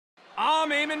I'm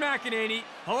Eamon McEnany.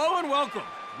 Hello and welcome.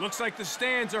 Looks like the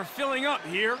stands are filling up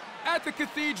here at the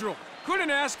Cathedral. Couldn't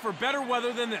ask for better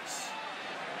weather than this.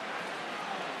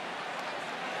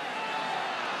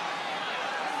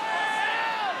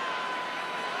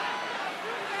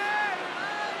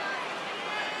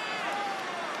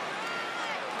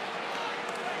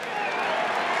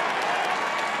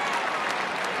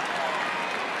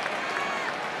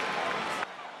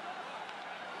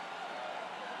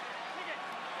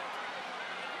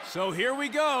 So here we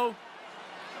go.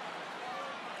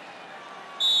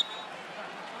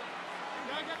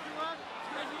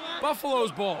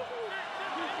 Buffalo's ball.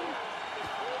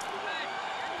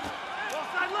 Ball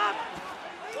side left.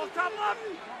 Ball top left.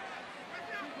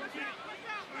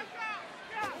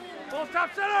 Ball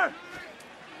top center.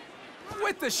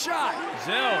 With the shot.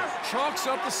 Zell chalks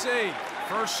up the save.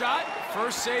 First shot,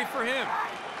 first save for him.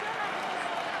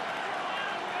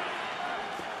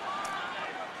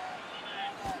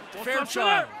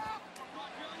 Fairchild.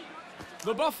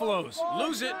 The Buffaloes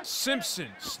lose it. Simpson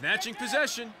snatching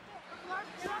possession.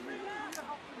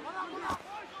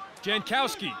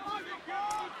 Jankowski.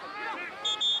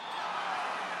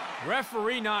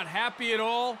 Referee not happy at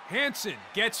all. Hansen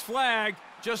gets flagged,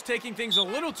 just taking things a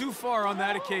little too far on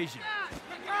that occasion.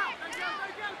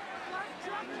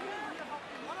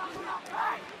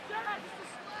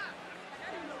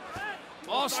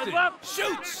 Austin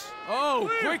shoots. Oh,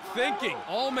 quick thinking.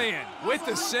 Allman with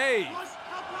the save.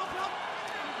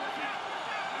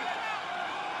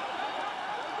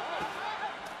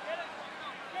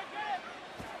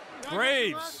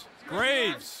 Graves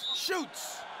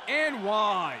shoots and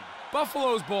wide.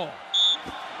 Buffalo's ball.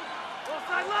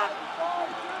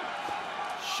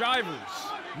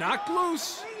 Shivers knocked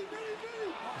loose.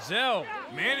 Zell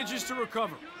manages to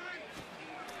recover.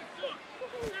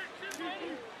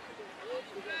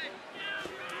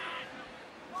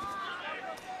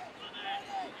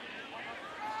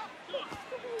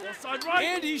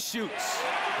 And he shoots.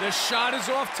 The shot is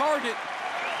off target.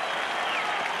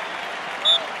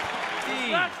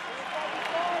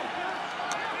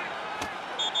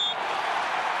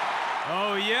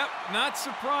 Oh, yep, not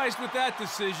surprised with that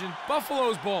decision.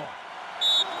 Buffalo's ball.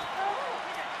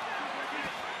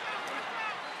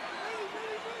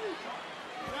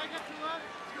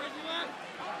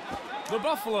 The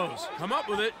Buffaloes come up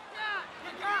with it.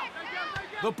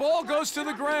 The ball goes to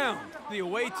the ground. The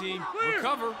away team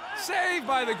recover. Saved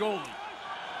by the goalie.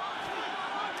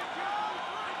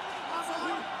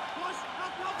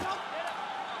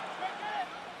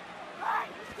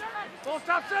 Ball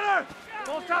top center.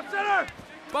 Ball top center.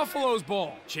 Buffalo's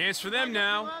ball. Chance for them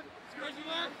now.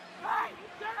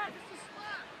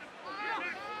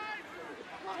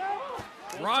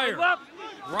 Ryer.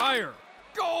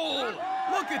 Goal!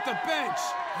 Look at the bench.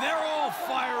 They're all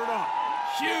fired up.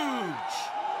 Huge.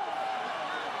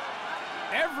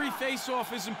 Every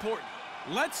face-off is important.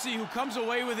 Let's see who comes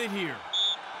away with it here.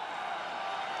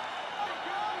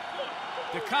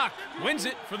 DeCock wins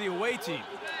it for the away team.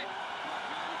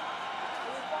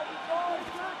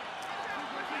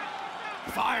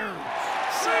 Fires.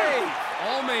 Save.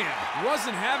 Allman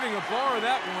wasn't having a bar of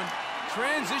that one.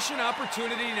 Transition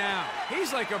opportunity now.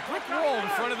 He's like a brick wall in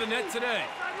front of the net today.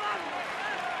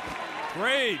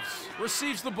 Graves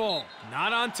receives the ball.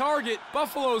 Not on target.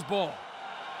 Buffalo's ball.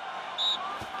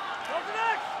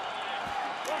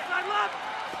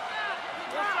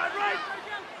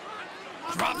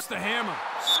 Drops the hammer.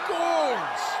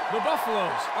 Scores! The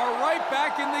Buffaloes are right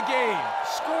back in the game.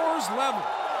 Scores level.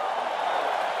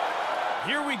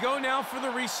 Here we go now for the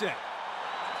reset.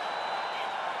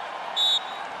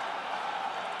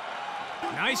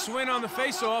 Nice win on the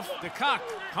faceoff. DeCock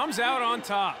comes out on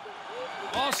top.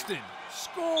 Austin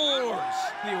scores.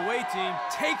 The away team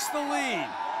takes the lead.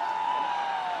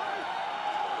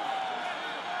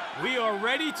 We are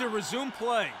ready to resume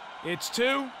play. It's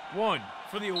 2-1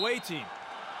 for the away team.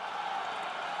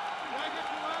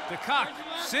 DeCock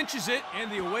cinches it,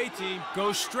 and the away team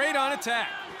goes straight on attack.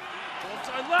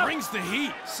 Brings the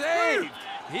heat. Saved.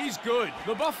 He's good.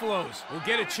 The Buffaloes will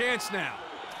get a chance now.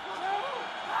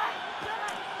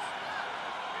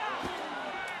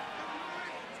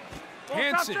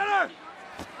 Hansen.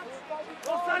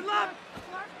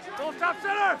 Top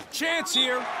center. Chance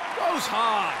here. Goes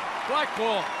high. Black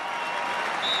ball.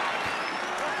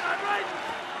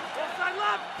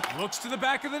 Looks to the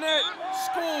back of the net.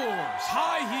 Scores.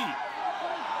 High heat.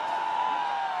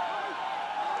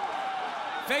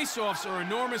 Face-offs are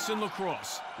enormous in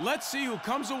lacrosse. Let's see who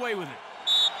comes away with it.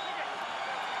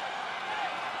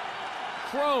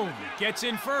 Crone gets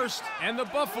in first, and the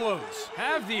Buffaloes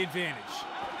have the advantage.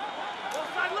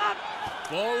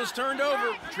 Ball is turned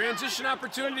over. Transition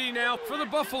opportunity now for the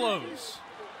Buffaloes.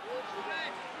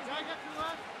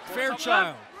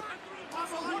 Fairchild.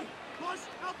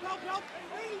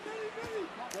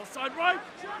 Ball side right.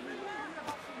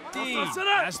 Dean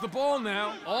has the ball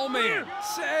now. All man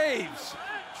saves.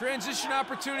 Transition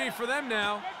opportunity for them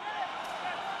now.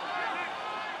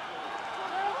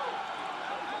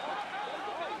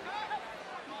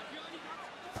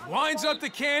 Winds up the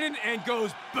cannon and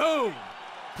goes boom.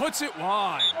 Puts it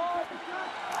wide.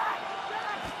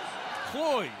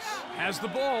 Cloyes has the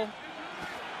ball.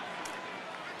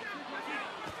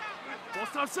 Ball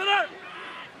stop center.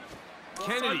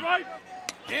 Kennedy. Right.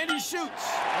 And he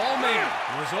shoots. All man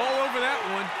was all over that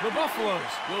one. The Buffaloes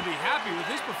will be happy with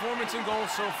his performance and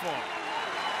goals so far.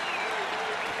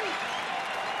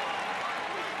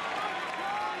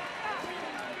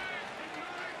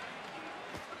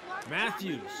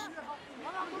 Matthews.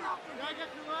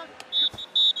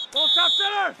 Ball stop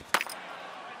center.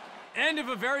 End of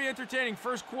a very entertaining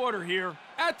first quarter here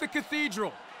at the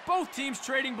Cathedral. Both teams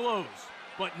trading blows,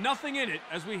 but nothing in it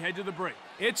as we head to the break.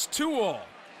 It's 2-2.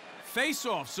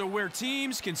 Face-offs are where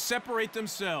teams can separate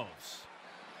themselves.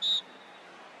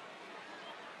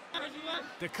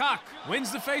 DeCock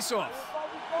wins the face-off.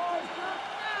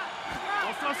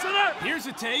 Ball stop center. Here's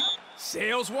a take.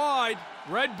 Sails wide.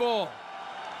 Red ball.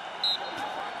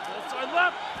 Ball side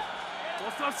left.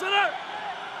 Ball stop center.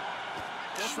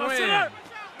 Ball stop Schwinn. center.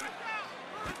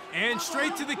 And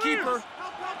straight to the keeper.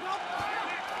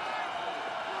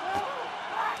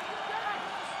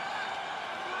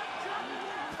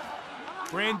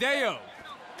 Brandeo.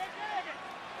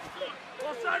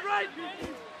 Ball side right.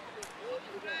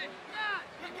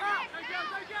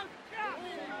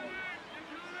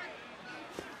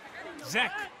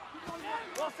 Zek.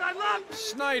 Ball side left.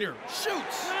 Snyder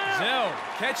shoots. Zell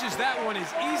catches that one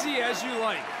as easy as you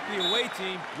like. The away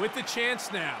team with the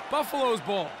chance now. Buffalo's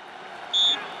ball.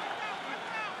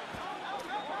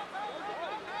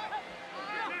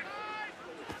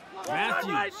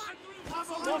 Matthews.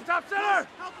 Ball stop center.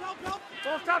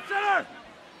 Ball stop center.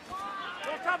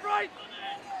 Ball stop right.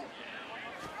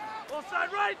 Ball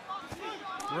side right.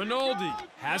 Rinaldi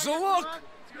has a look.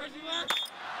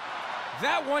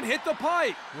 That one hit the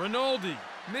pipe. Rinaldi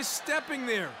misstepping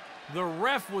there. The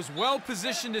ref was well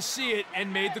positioned to see it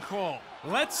and made the call.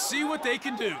 Let's see what they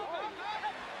can do.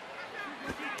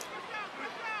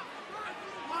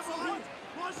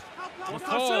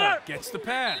 McCall gets the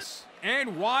pass.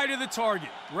 And wide of the target.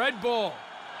 Red ball.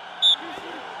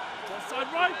 Ball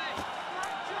side right.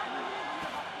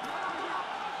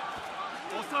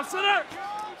 Ball stop center.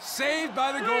 Saved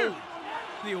by the goalie.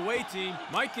 The away team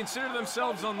might consider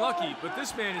themselves unlucky, but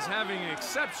this man is having an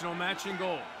exceptional match in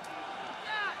goal.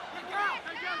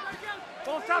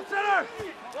 Ball stop center.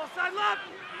 Ball side left.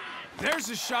 There's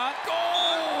a shot.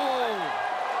 Goal!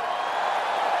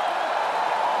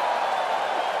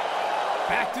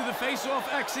 Back to the face-off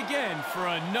X again for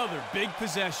another big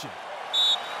possession.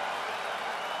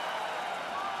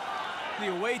 The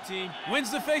away team wins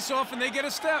the face-off and they get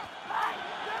a step.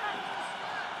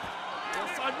 Ball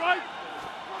side right.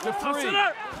 Ball stop Dupree.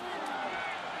 center.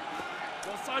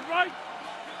 Ball side right.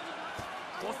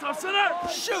 Ball stop center.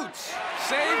 Shoots.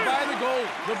 Saved by the goal.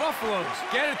 The Buffaloes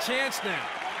get a chance now.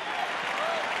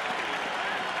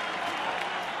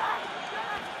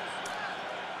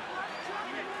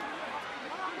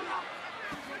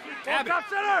 Ball top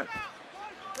center.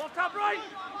 Ball top right.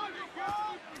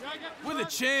 With a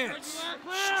chance.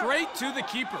 Straight to the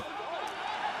keeper.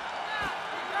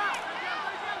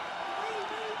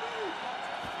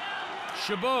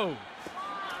 Chabot.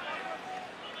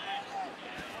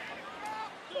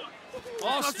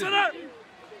 Austin.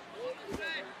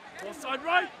 Ball side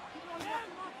right.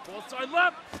 Ball side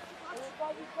left.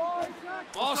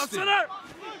 Ball Austin center.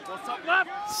 Ball top left.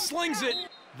 slings it.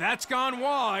 That's gone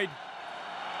wide.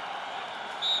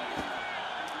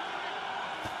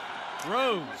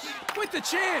 Rose with the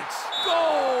chance.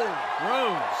 Goal!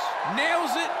 Rose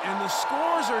nails it, and the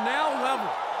scores are now level.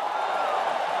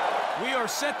 We are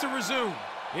set to resume.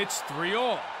 It's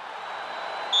 3-3.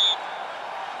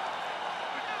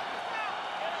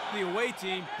 The away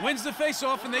team wins the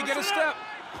face-off, and they get a step.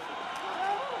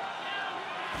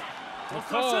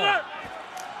 McCall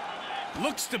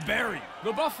looks to bury.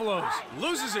 The Buffaloes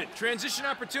loses it. Transition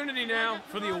opportunity now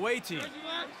for the away team.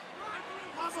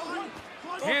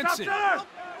 Hansen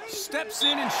steps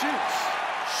in and shoots.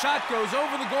 Shot goes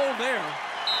over the goal there.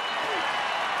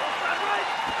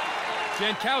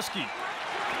 Jankowski.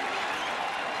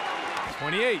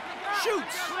 28.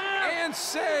 Shoots and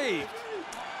saved.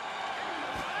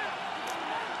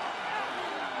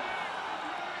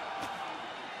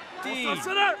 Dean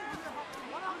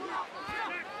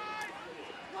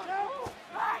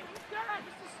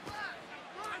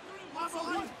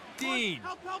Dean.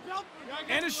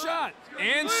 And a shot.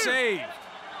 And saved.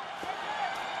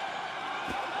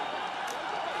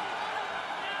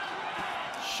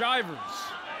 Shivers.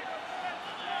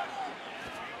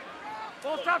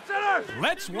 Ball stop center.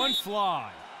 Lets one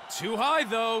fly. Too high,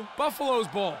 though. Buffalo's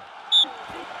ball.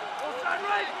 Ball side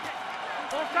right.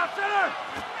 Ball stop center.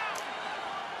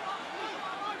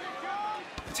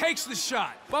 Takes the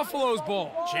shot. Buffalo's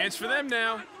ball. Chance for them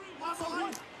now.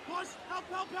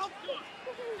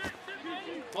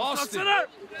 Austin.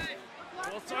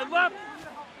 Ball side left.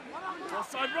 Ball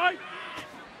side right.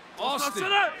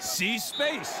 Austin sees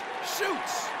space.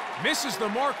 Shoots. Misses the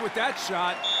mark with that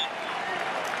shot.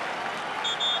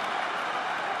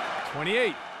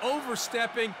 28.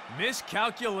 Overstepping.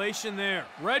 Miscalculation there.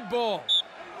 Red ball.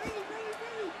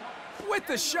 With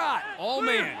the shot. All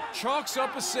man. Chalks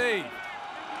up a save.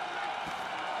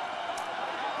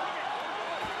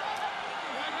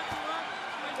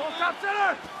 Ball stop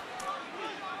center.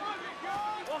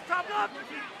 Ball stop left.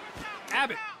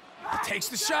 Abbott takes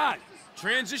the shot.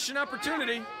 Transition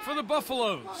opportunity for the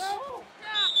Buffaloes.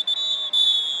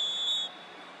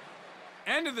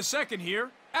 End of the second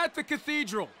here at the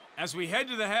Cathedral. As we head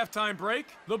to the halftime break,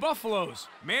 the Buffaloes,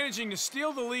 managing to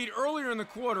steal the lead earlier in the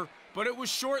quarter, but it was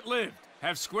short-lived,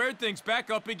 have squared things back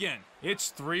up again.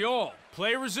 It's 3-all.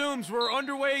 Play resumes. We're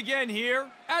underway again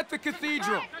here at the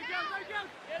Cathedral.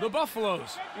 The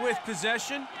Buffaloes with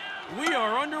possession. We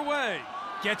are underway.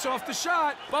 Gets off the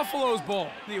shot. Buffalo's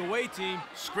ball. The away team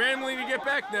scrambling to get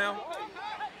back now.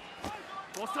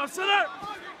 Ball stop center.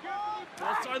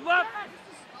 Ball side left.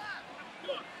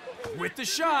 With the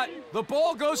shot, the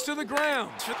ball goes to the ground.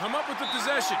 Come up with the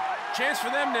possession. Chance for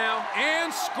them now,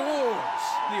 and scores.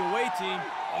 The away team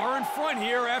are in front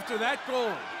here after that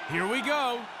goal. Here we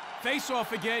go.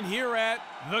 Face-off again here at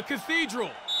the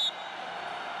Cathedral.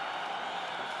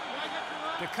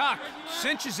 The cock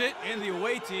cinches it, and the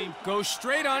away team goes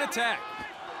straight on attack.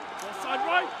 Ball side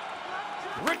right.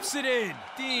 Rips it in.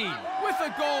 Dean with a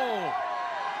goal.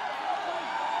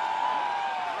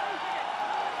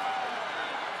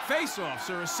 Face-offs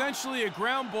are essentially a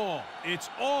ground ball. It's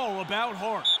all about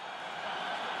heart.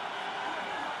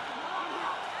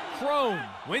 Crone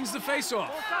wins the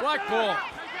face-off. Black ball.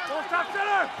 Ball stop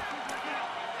center.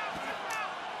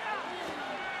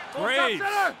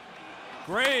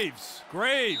 Graves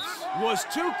was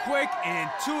too quick and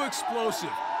too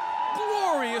explosive.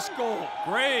 Glorious goal.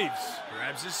 Graves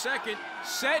grabs his second,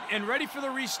 set and ready for the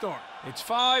restart. It's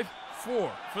 5-4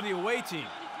 for the away team.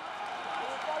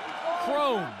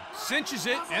 Crone cinches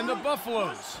it, and the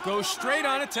Buffaloes go straight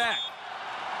on attack.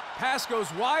 Pass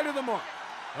goes wide of the mark.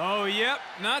 Oh, yep,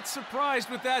 not surprised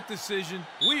with that decision.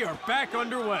 We are back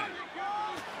underway.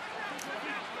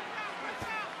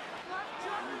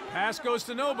 Pass goes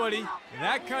to nobody.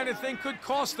 That kind of thing could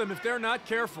cost them if they're not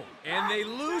careful. And they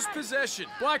lose possession.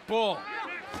 Black ball.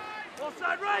 Ball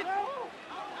side right.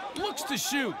 Looks to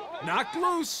shoot. Knocked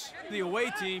loose. The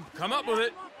away team come up with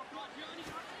it.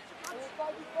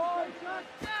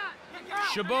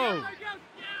 Chabot.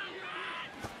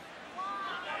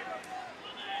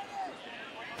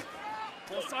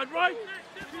 Ball side right.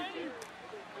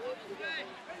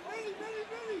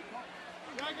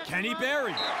 Kenny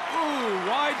Berry. Ooh,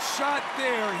 wide shot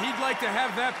there. He'd like to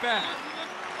have that back.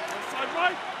 Ball side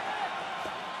right.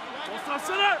 Ball stop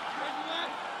center.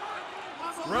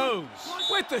 Rose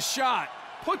with the shot.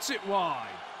 Puts it wide.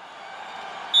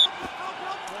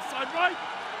 Ball side right.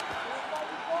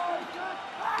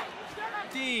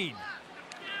 Dean.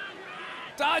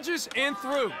 Dodges and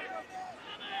through.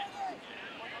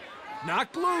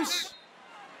 Knocked loose.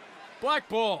 Black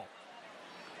ball.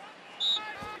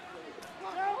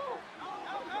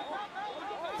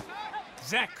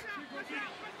 Zek.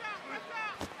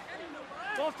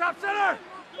 Ball stop center.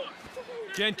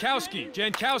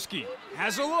 Jankowski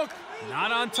has a look.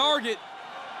 Not on target.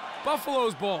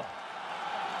 Buffalo's ball.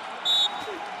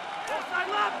 Ball side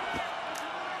left.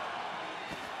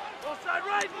 Ball side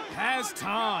right. Has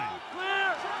time.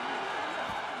 Clear.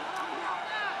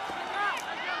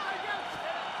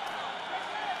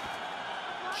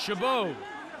 Chabot.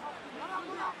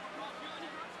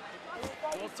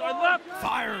 Ball side left.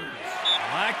 Fires.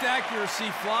 Lacked accuracy,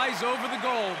 flies over the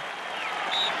goal.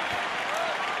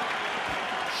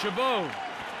 Chabot.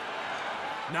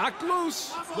 Knocked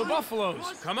loose. The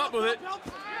Buffaloes come up with it.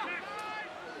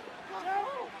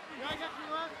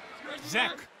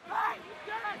 Zek.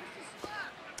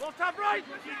 Ball stop right.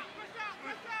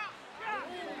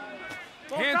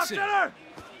 Ball stop Hansen. center.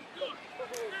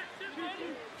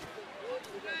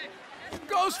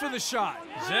 Goes for the shot.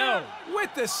 Zell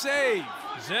with the save.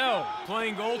 Zell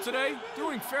playing goal today,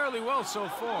 doing fairly well so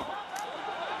far.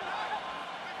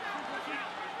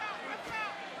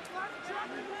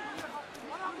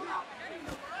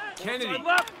 Kennedy,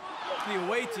 left. the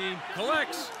away team,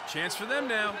 collects. Chance for them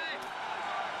now.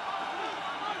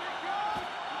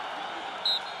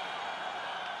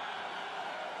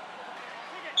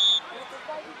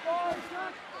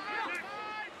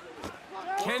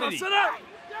 Kennedy.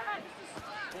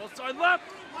 Ball side left.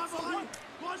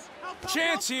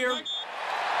 Chance here.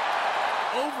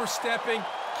 Overstepping.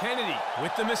 Kennedy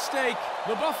with the mistake.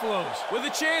 The Buffaloes with a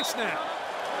chance now.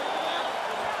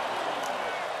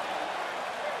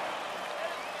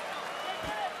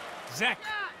 Zek.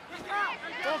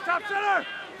 Ball top center.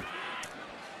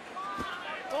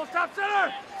 Ball top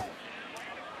center.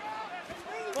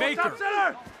 Baker. Ball top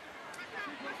center.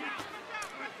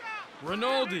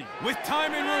 Rinaldi with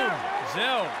time and room.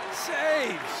 Zell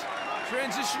saves.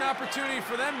 Transition opportunity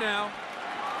for them now.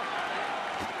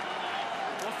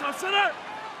 Ball top center.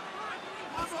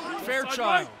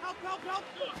 Fairchild.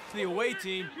 To the away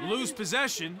team. Lose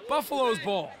possession. Buffalo's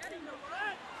ball.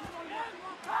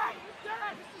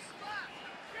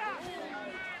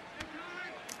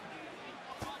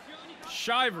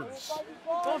 Shivers.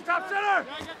 Ball top center.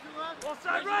 Ball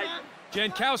side right.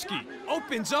 Jankowski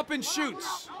opens up and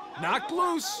shoots. Knocked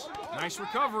loose. Nice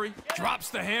recovery. Drops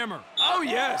the hammer. Oh,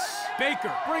 yes.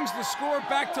 Baker brings the score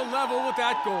back to level with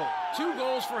that goal. 2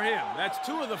 goals for him. That's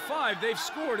 2 of the 5 they've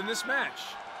scored in this match.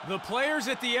 The players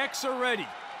at the X are ready.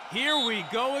 Here we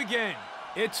go again.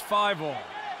 It's 5-all.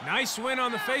 Nice win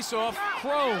on the faceoff.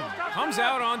 Crone comes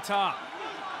out on top.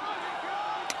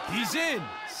 He's in.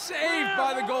 Saved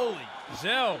by the goalie.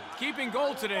 Zell keeping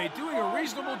goal today, doing a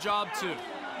reasonable job too.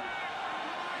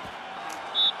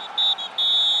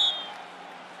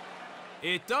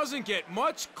 It doesn't get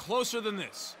much closer than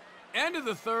this. End of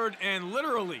the third, and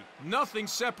literally nothing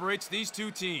separates these two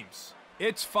teams.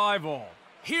 It's 5-all.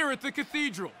 Here at the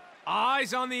Cathedral.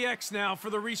 Eyes on the X now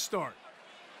for the restart.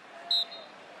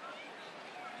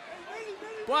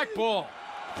 Black ball.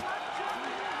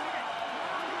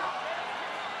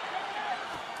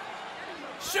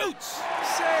 Shoots!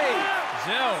 Save!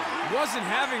 Zell wasn't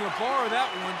having a bar of that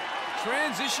one.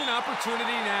 Transition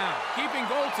opportunity now. Keeping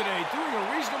goal today, doing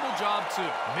a reasonable job too.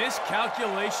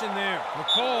 Miscalculation there.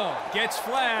 McCall gets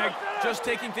flagged, just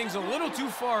taking things a little too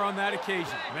far on that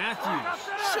occasion. Matthews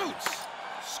shoots,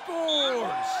 scores.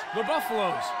 The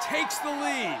Buffaloes takes the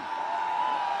lead.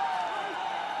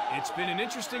 It's been an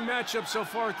interesting matchup so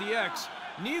far at the X.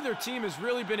 Neither team has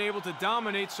really been able to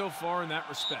dominate so far in that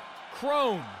respect.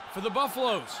 Crone for the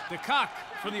Buffaloes. DeCock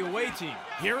for the away team.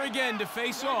 Here again to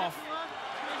face off.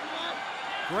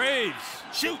 Graves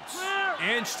shoots,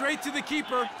 and straight to the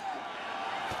keeper.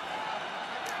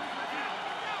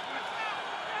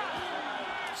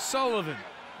 Sullivan.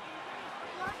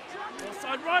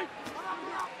 Side right.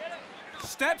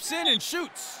 Steps in and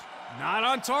shoots. Not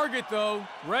on target though.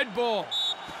 Red ball.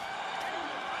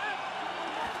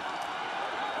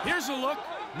 Here's a look.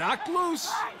 Knocked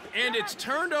loose, and it's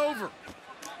turned over.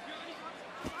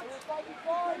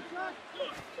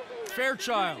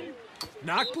 Fairchild.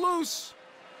 Knocked loose.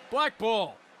 Black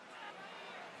ball.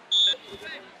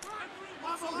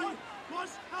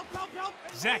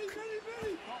 Zek.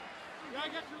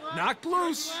 Knocked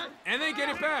loose, and they get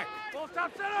it back.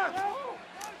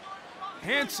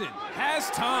 Hansen has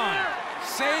time.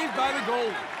 Saved by the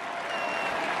goalie.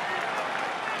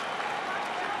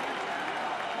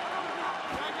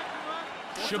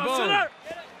 Chabot.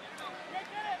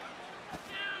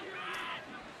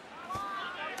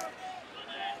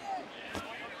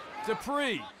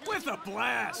 Dupree with a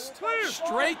blast.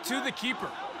 Straight to the keeper.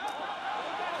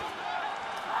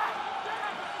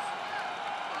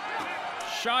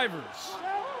 Shivers.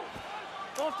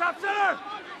 Ball top center.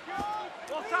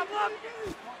 Ball top left.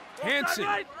 Hansen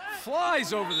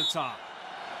flies over the top.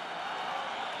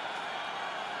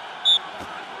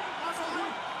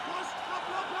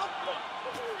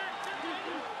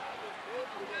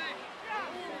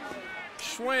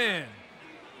 Schwann.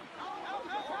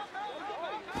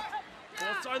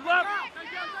 Ball side left.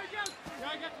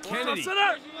 Kennedy.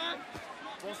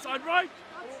 Ball side right.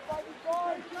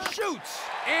 Shoots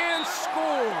and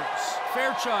scores.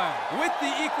 Fairchild with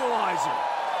the equalizer.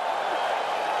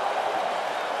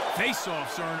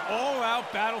 Faceoffs are an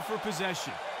all-out battle for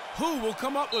possession. Who will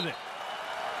come up with it?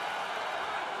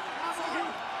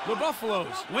 The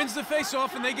Buffaloes wins the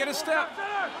faceoff and they get a step.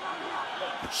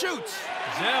 Shoots.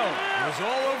 Zell was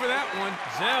all over that one.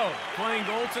 Zell playing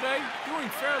goal today, doing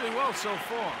fairly well so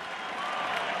far.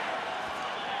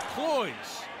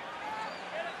 Cloyes.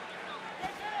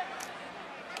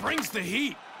 Brings the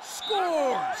heat.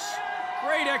 Scores.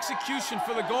 Great execution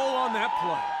for the goal on that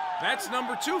play. That's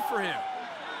number 2 for him.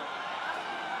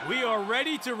 We are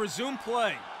ready to resume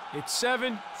play. It's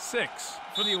 7-6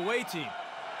 for the away team.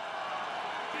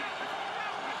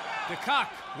 DeCock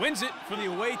wins it for the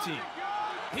away team.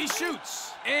 He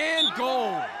shoots, and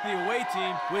goal. The away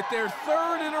team with their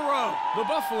third in a row. The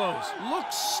Buffaloes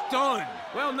look stunned.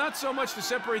 Well, not so much to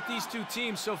separate these two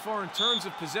teams so far in terms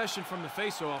of possession from the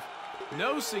faceoff.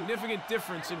 No significant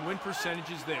difference in win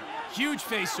percentages there. Huge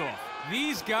faceoff.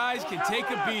 These guys can take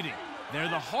a beating. They're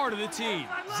the heart of the team.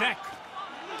 Zek.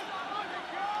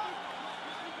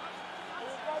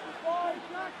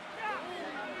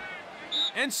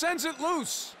 And sends it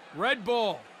loose. Red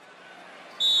ball.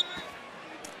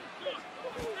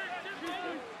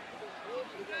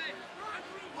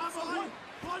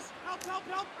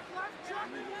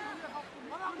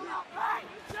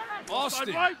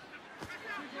 Austin.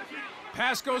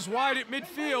 Pass goes wide at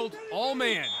midfield. All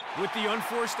man with the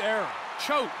unforced error.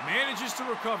 Choate manages to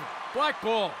recover. Black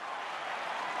ball.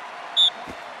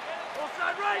 Ball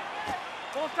side right.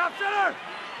 Ball top center.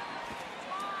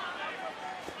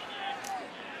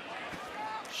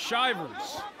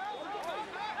 Shivers.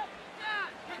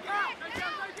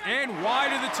 And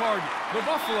wide of the target. The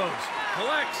Buffaloes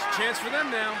collects. Chance for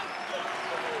them now.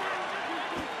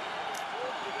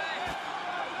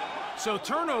 So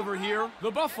turnover here, the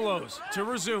Buffaloes to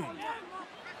resume.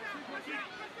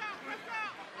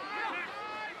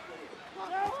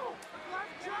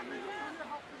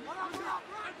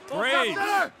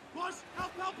 Braves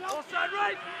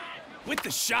with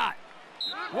the shot.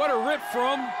 What a rip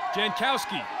from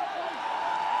Jankowski.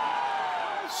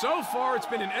 So far, it's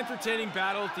been an entertaining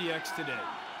battle at the X today.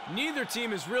 Neither team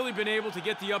has really been able to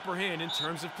get the upper hand in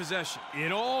terms of possession.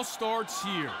 It all starts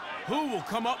here. Who will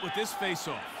come up with this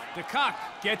faceoff? DeCock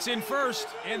gets in first,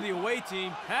 and the away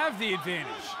team have the advantage.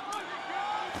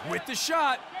 With the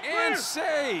shot, and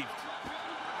saved.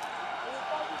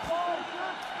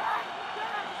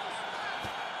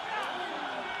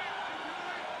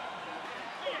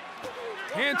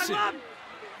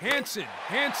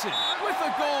 Hansen with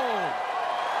a goal.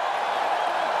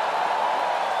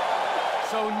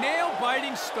 So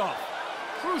nail-biting stuff.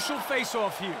 Crucial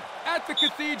face-off here at the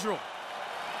Cathedral.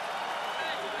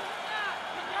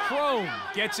 Crone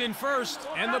gets in first,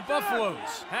 and the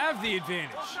Buffaloes have the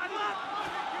advantage.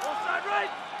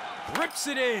 Rips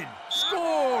it in,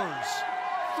 scores!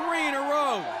 3 in a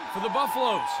row for the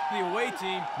Buffaloes. The away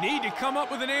team need to come up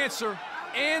with an answer,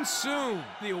 and soon.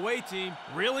 The away team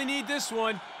really need this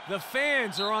one. The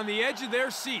fans are on the edge of their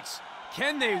seats.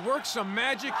 Can they work some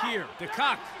magic here?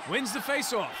 DeCock wins the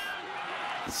faceoff.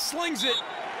 Slings it.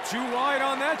 Too wide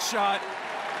on that shot.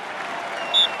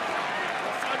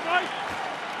 Side right.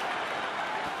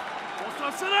 Ball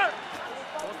side center.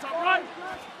 Ball side right.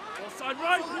 Ball side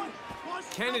right.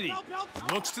 Kennedy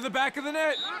looks to the back of the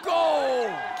net. Goal!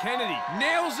 Kennedy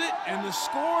nails it, and the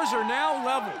scores are now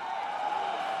level.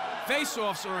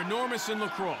 Faceoffs are enormous in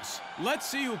lacrosse. Let's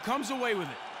see who comes away with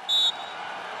it.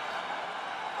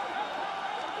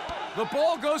 The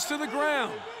ball goes to the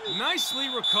ground. Nicely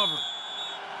recovered.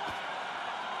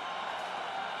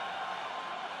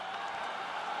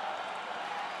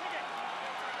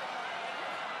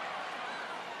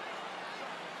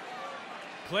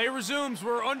 Play resumes.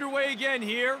 We're underway again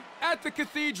here at the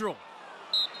Cathedral.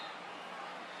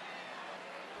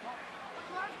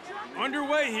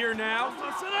 Underway here now.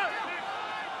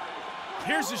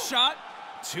 Here's a shot.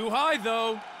 Too high,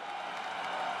 though.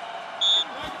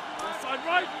 Side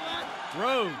right.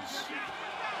 Rose.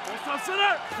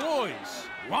 Center. Ploys.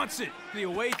 Wants it. The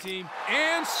away team.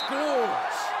 And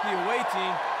scores. The away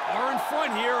team are in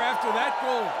front here after that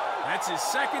goal. That's his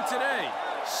second today.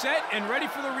 Set and ready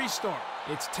for the restart.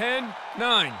 It's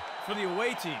 10-9 for the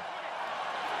away team.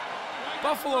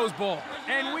 Buffalo's ball.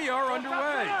 And we are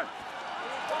underway.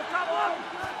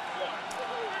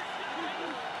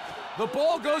 The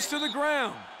ball goes to the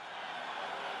ground.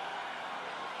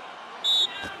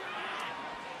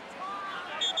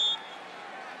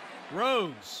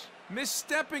 Rose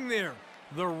misstepping there.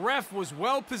 The ref was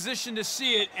well positioned to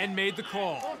see it and made the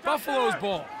call. Buffalo's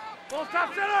ball. Ball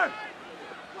top center.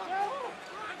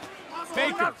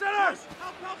 Baker. Top center.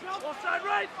 Ball side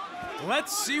right.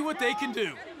 Let's see what they can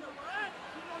do.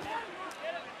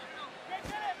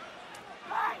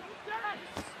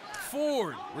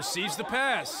 Ford receives the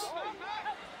pass.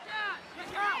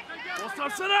 Ball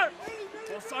top center.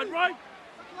 Ball side right.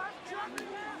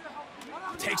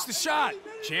 Takes the shot.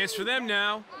 Chance for them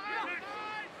now.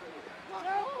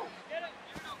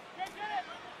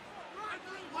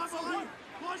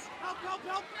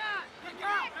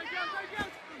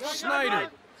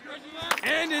 Snyder.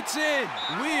 And it's in.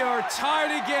 We are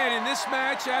tied again in this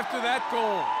match after that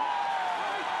goal.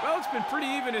 Well, it's been pretty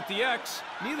even at the X.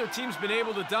 Neither team's been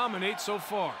able to dominate so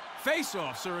far.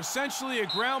 Face-offs are essentially a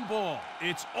ground ball.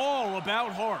 It's all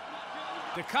about heart.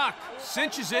 The cock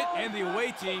cinches it, and the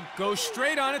away team goes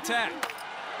straight on attack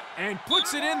and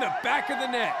puts it in the back of the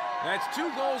net. That's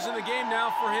 2 goals in the game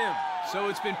now for him. So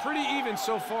it's been pretty even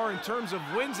so far in terms of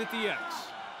wins at the X.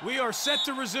 We are set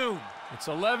to resume. It's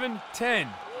 11-10.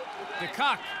 The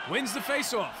cock wins the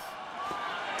faceoff.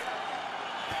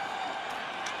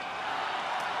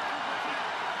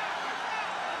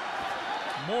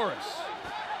 Morris.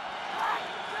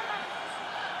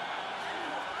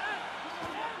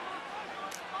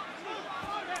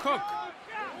 Cook.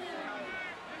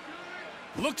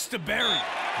 Looks to bury.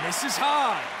 Misses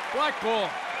high. Black ball.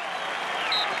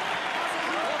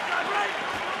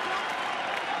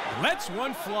 Lets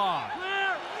one fly.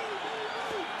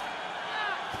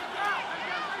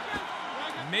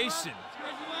 Mason.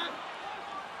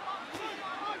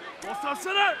 Ball stop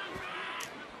center.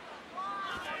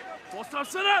 Ball stop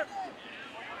center.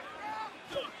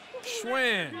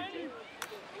 Schwinn.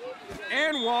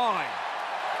 And wide.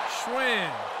 Schwinn.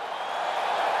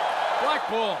 Black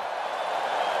ball.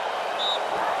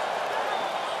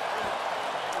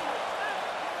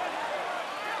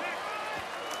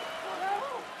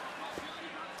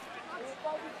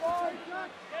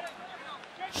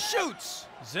 Shoots.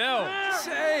 Zell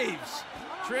saves.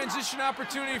 Transition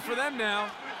opportunity for them now.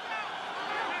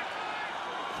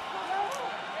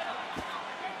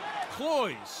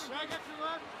 Cloyes.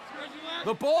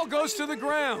 The ball goes to the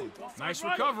ground. Nice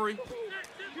recovery.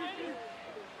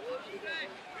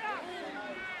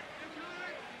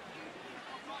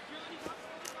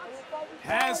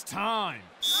 Has time.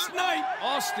 Snipe.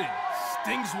 Austin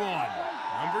stings one.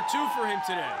 Number 2 for him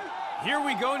today. Here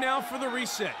we go now for the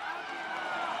reset.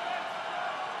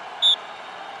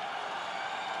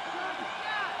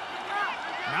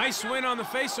 Nice win on the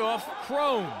faceoff.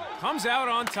 Crone comes out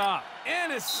on top.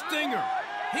 And a stinger.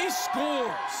 He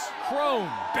scores.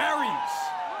 Crone buries.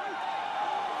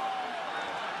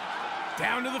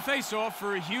 Down to the faceoff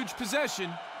for a huge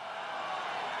possession.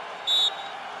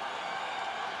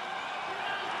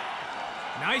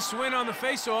 Nice win on the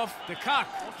faceoff. The cock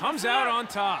comes out on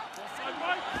top.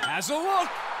 Has a look.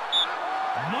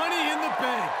 Money in the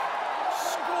bank.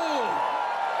 Score.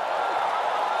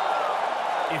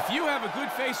 If you have a good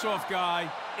faceoff guy,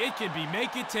 it can be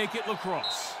make it, take it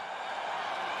lacrosse.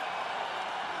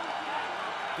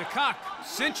 The cock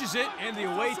cinches it, and the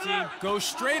away team goes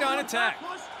straight on attack.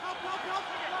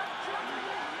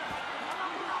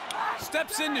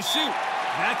 Steps in to shoot.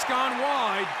 That's gone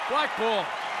wide. Black ball.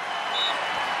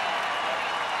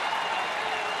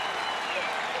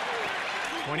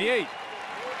 .28.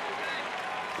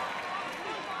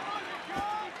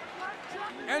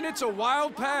 And it's a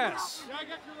wild pass.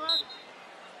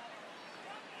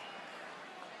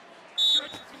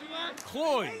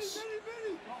 Cloyes.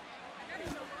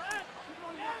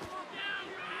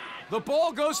 The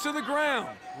ball goes to the ground.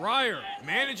 Ryer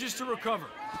manages to recover.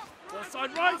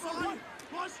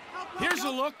 Here's a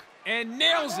look and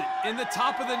nails it in the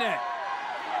top of the net.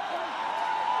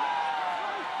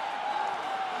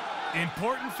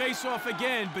 Important face-off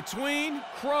again between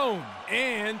Crone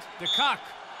and the cock.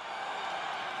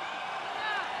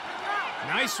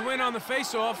 Nice win on the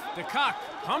face-off. The cock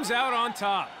comes out on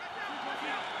top.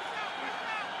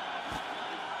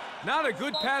 Not a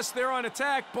good pass there on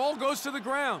attack. Ball goes to the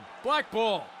ground. Black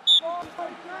ball.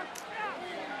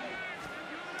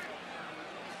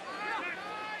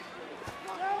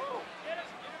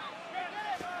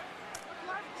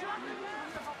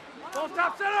 Ball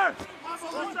stop center.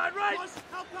 Ball side right.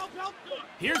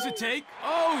 Here's a take.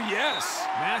 Oh, yes.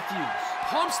 Matthews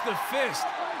pumps the fist.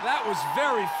 That was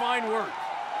very fine work.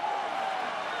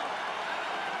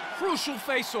 Crucial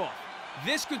face-off.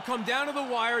 This could come down to the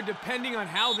wire depending on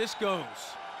how this goes.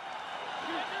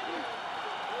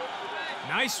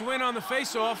 Nice win on the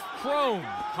face-off. Crone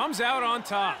comes out on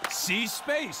top. Sees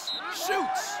space.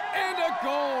 Shoots. And a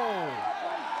goal.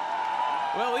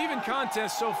 Well, even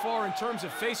contest so far in terms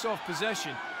of face-off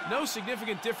possession. No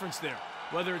significant difference there.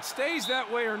 Whether it stays that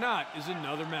way or not is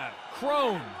another matter.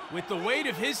 Crone, with the weight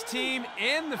of his team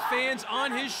and the fans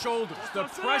on his shoulders. The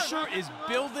pressure is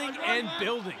building and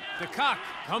building. The cock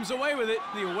comes away with it.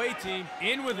 The away team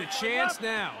in with a chance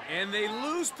now. And they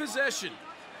lose possession.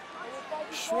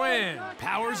 Schwinn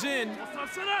powers in.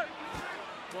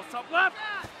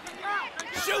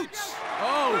 Shoots!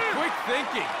 Oh, quick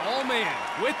thinking. All man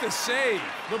with the save.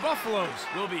 The Buffaloes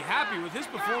will be happy with his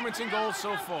performance in goal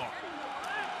so far.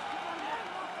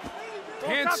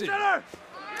 Hansen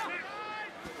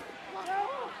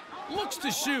looks to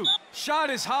shoot.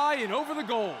 Shot is high and over the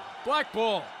goal. Black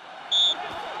ball.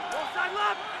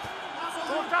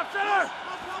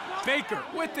 Baker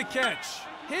with the catch.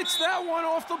 Hits that one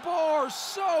off the bar.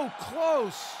 So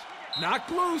close.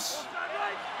 Knocked loose.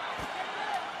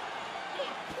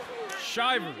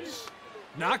 Shivers.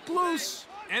 Knocked loose.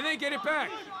 And they get it back.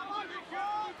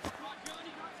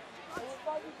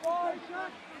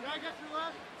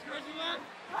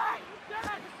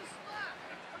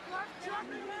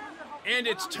 And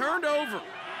it's turned over.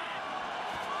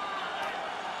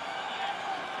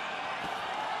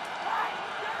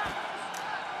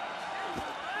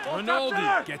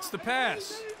 Rinaldi gets the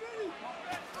pass.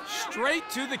 Straight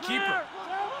to the keeper.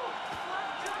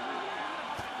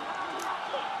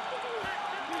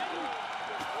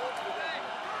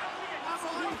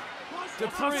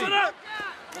 Dupree.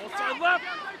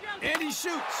 And he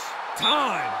shoots.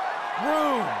 Time.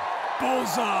 Room.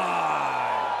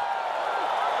 Bullseye.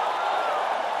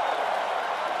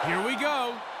 Here we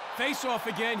go. Face-off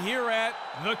again here at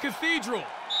the Cathedral.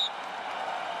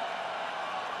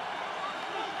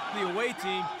 The away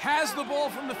team has the ball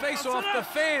from the face-off. The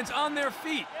fans on their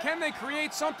feet. Can they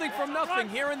create something from nothing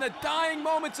here in the dying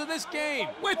moments of this game?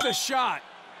 With the shot.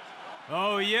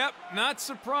 Oh, yep. Not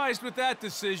surprised with that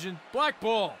decision. Black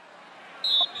ball.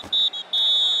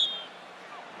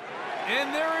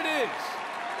 And there it is.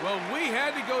 Well, we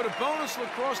had to go to bonus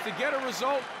lacrosse to get a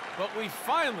result, but we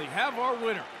finally have our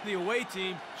winner. The away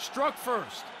team struck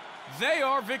first. They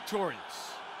are victorious.